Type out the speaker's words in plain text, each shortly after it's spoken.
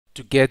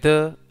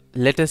Together,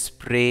 let us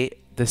pray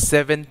the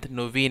seventh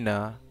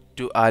novena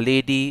to Our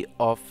Lady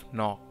of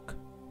Knock.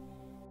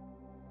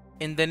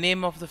 In the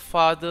name of the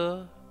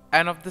Father,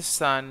 and of the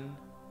Son,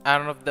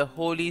 and of the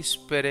Holy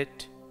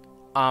Spirit.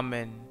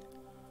 Amen.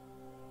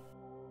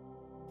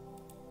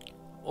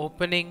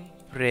 Opening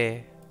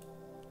prayer.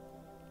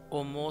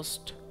 O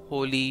most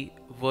holy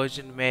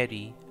Virgin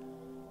Mary,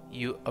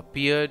 you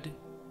appeared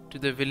to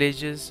the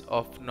villages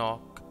of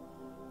Knock,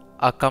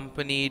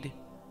 accompanied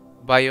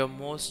by your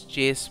most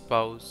chaste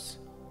spouse,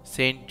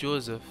 Saint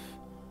Joseph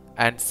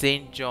and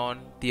Saint John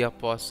the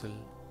Apostle.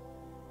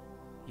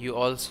 You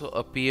also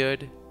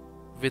appeared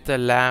with a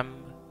lamb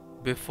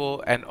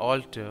before an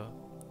altar,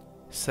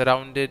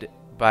 surrounded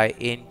by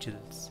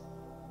angels.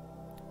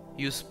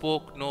 You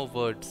spoke no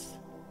words,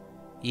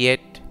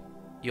 yet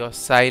your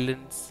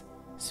silence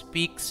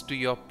speaks to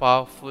your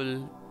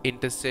powerful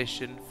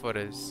intercession for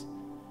us.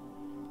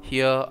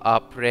 Hear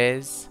our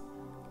prayers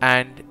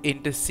and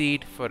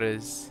intercede for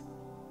us,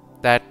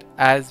 that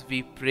as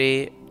we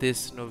pray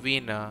this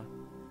novena,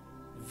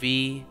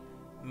 we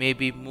may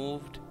be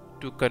moved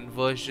to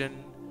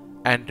conversion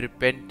and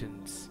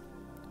repentance,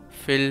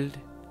 filled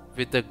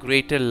with a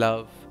greater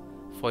love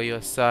for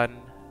your Son,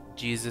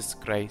 Jesus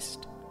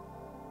Christ.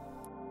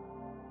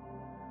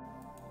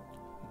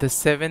 The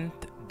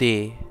seventh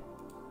day.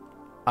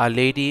 Our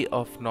Lady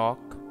of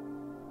Knock,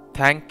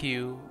 thank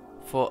you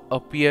for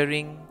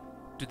appearing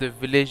to the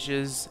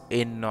villagers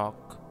in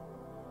Knock.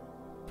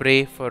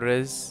 Pray for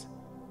us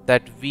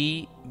that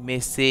we may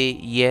say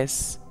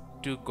yes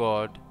to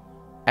God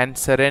and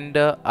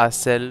surrender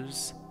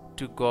ourselves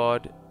to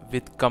God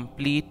with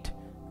complete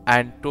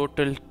and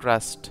total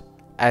trust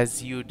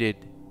as you did.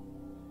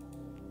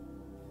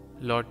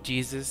 Lord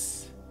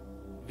Jesus,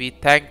 we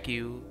thank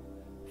you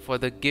for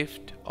the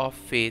gift of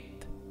faith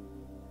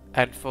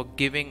and for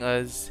giving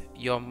us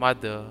your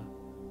Mother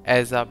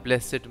as our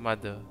Blessed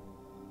Mother.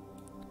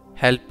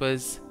 Help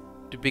us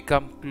to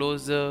become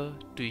closer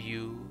to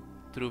you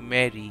through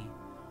Mary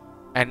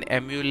and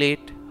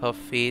emulate her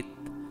faith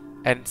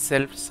and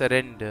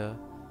self-surrender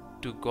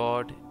to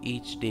God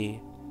each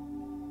day.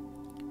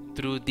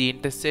 Through the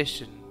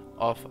intercession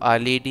of Our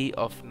Lady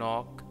of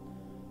Knock,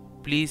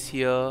 please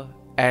hear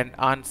and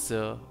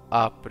answer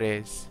our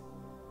prayers.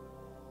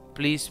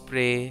 Please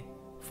pray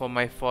for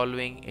my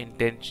following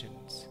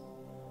intentions.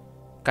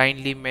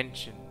 Kindly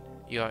mention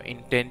your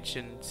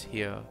intentions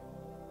here.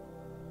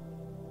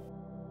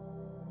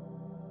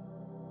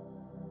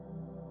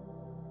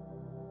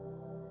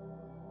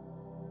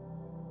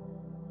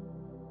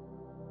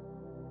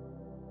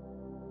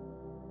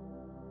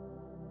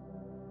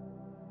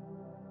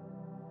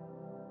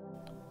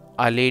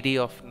 Our Lady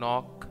of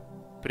Knock,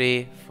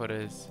 pray for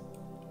us.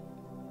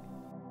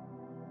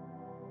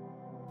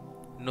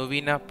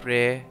 Novena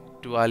prayer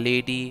to Our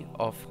Lady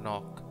of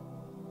Knock.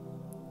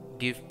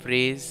 Give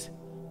praise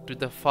to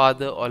the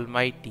Father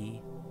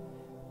Almighty,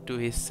 to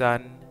His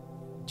Son,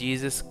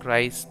 Jesus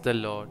Christ the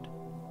Lord,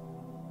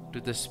 to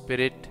the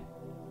Spirit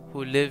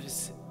who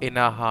lives in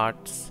our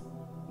hearts,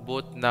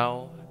 both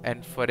now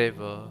and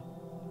forever.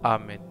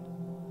 Amen.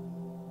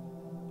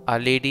 Our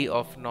Lady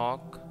of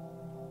Knock,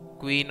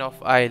 Queen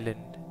of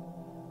Ireland,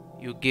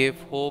 you gave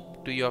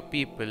hope to your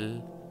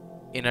people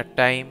in a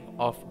time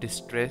of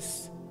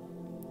distress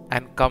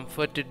and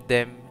comforted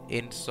them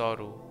in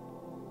sorrow.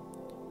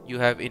 You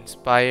have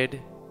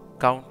inspired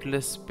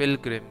countless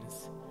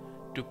pilgrims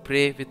to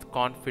pray with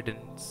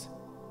confidence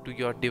to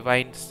your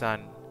divine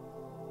Son,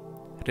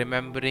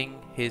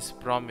 remembering His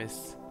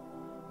promise,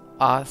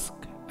 ask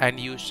and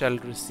you shall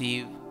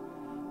receive,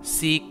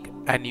 seek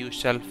and you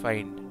shall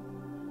find.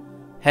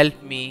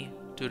 Help me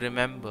to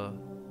remember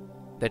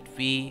that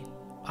we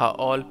are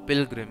all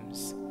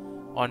pilgrims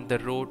on the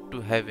road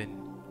to heaven.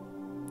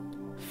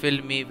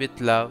 Fill me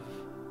with love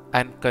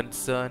and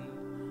concern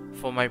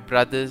for my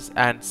brothers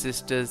and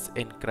sisters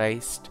in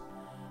Christ,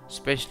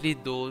 especially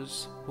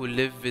those who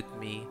live with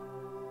me.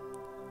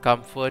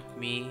 Comfort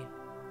me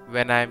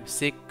when I am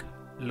sick,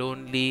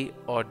 lonely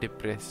or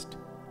depressed.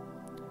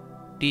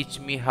 Teach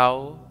me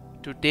how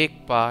to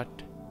take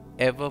part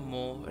ever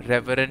more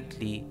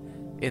reverently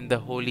in the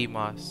Holy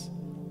Mass.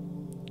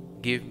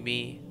 Give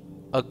me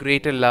a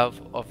greater love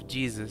of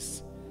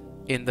Jesus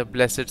in the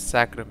Blessed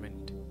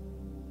Sacrament.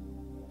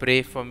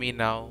 Pray for me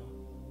now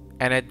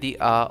and at the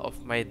hour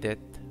of my death.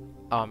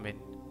 Amen.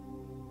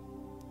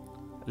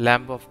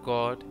 Lamb of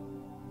God,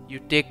 you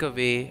take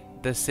away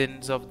the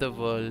sins of the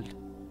world,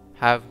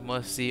 have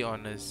mercy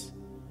on us.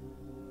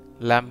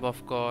 Lamb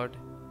of God,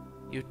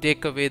 you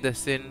take away the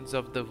sins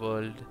of the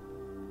world,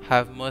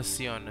 have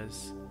mercy on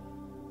us.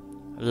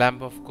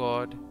 Lamb of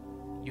God,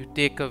 you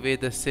take away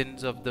the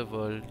sins of the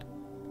world,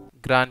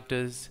 grant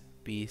us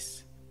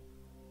peace.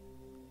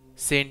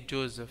 Saint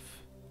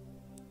Joseph,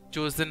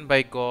 chosen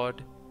by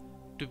God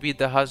to be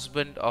the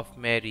husband of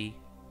Mary,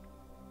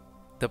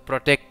 the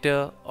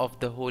protector of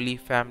the Holy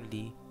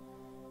Family,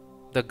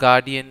 the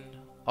guardian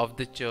of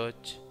the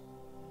Church,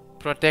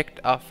 protect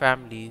our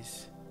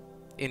families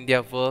in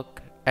their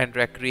work and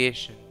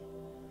recreation,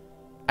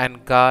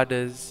 and guard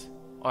us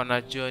on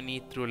our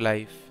journey through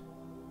life.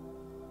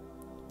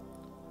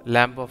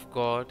 Lamb of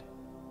God,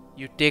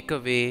 you take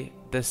away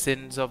the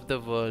sins of the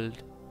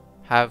world,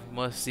 have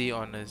mercy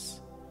on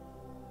us.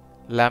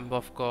 Lamb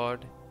of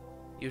God,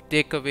 you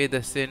take away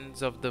the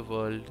sins of the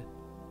world,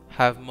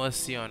 have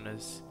mercy on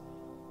us.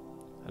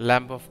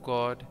 Lamb of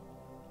God,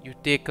 you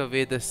take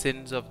away the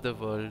sins of the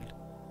world,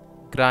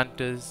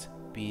 grant us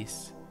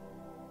peace.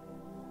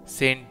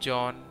 Saint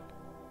John,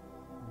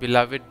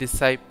 beloved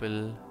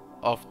disciple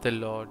of the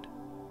Lord,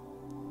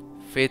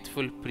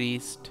 faithful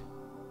priest,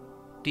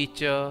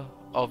 teacher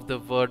of the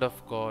Word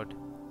of God,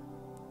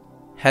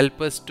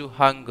 help us to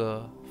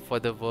hunger for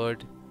the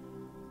Word,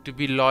 to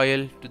be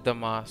loyal to the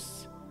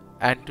Mass,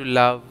 and to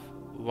love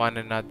one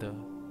another.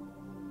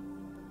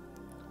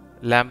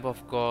 Lamb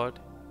of God,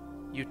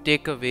 you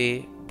take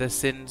away the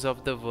sins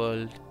of the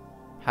world,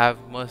 have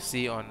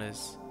mercy on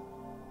us.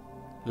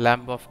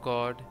 Lamb of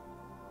God,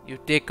 you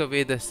take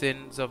away the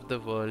sins of the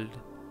world,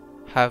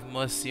 have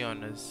mercy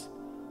on us.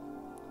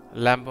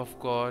 Lamb of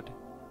God,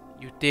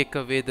 you take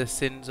away the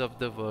sins of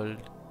the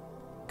world,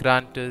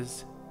 grant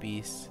us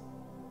peace.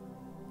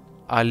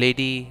 Our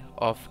Lady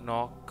of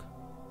Knock,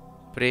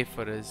 pray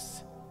for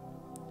us.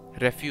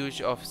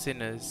 Refuge of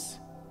sinners,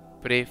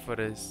 pray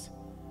for us.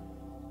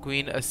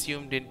 Queen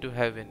assumed into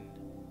heaven,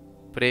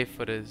 pray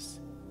for us.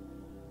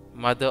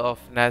 Mother of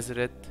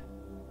Nazareth,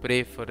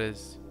 pray for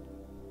us.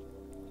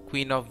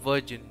 Queen of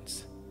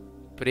Virgins,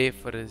 pray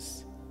for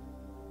us.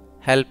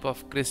 Help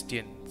of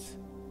Christians,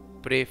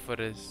 pray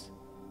for us.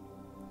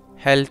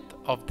 Health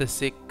of the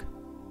sick,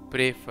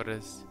 pray for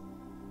us.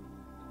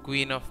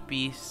 Queen of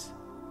Peace,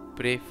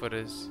 pray for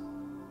us.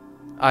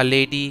 Our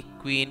Lady,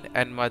 Queen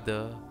and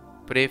Mother,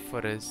 pray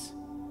for us.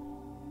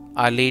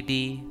 Our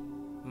Lady,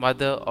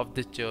 Mother of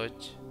the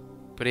Church,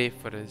 pray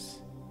for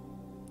us.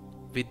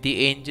 With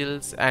the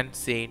angels and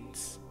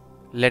saints,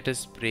 let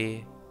us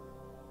pray.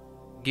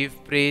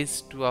 Give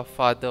praise to our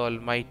Father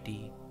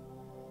Almighty,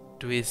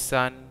 to His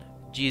Son,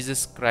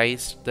 Jesus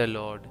Christ the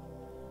Lord,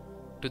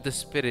 to the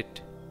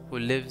Spirit who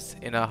lives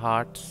in our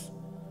hearts.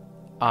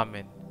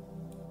 Amen.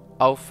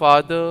 Our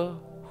Father,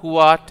 who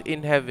art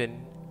in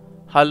heaven,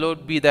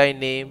 hallowed be thy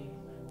name.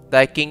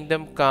 Thy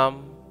kingdom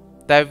come,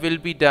 thy will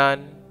be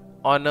done,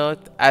 on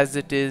earth as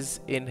it is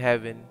in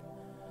heaven.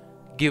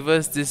 Give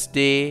us this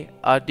day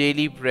our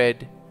daily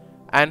bread,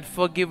 and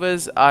forgive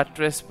us our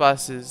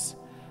trespasses,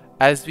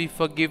 as we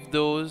forgive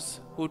those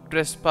who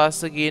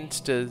trespass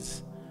against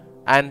us.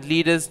 And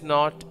lead us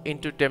not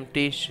into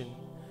temptation,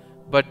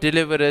 but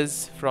deliver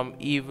us from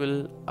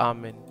evil.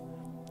 Amen.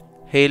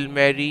 Hail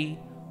Mary,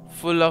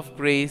 full of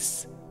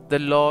grace, the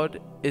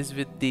Lord is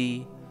with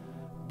thee.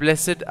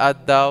 Blessed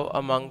art thou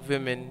among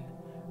women,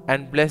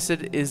 and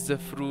blessed is the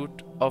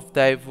fruit of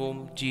thy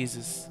womb,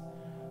 Jesus.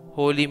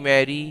 Holy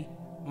Mary,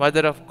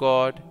 Mother of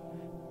God,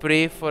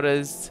 pray for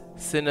us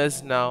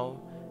sinners now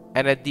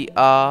and at the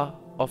hour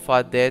of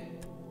our death.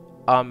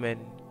 Amen.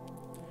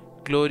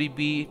 Glory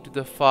be to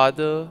the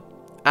Father,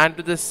 and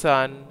to the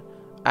Son,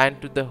 and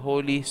to the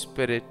Holy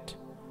Spirit,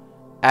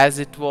 as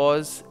it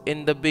was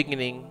in the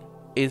beginning,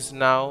 is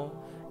now,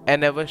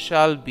 and ever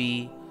shall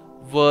be,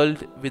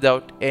 world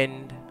without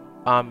end.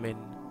 Amen.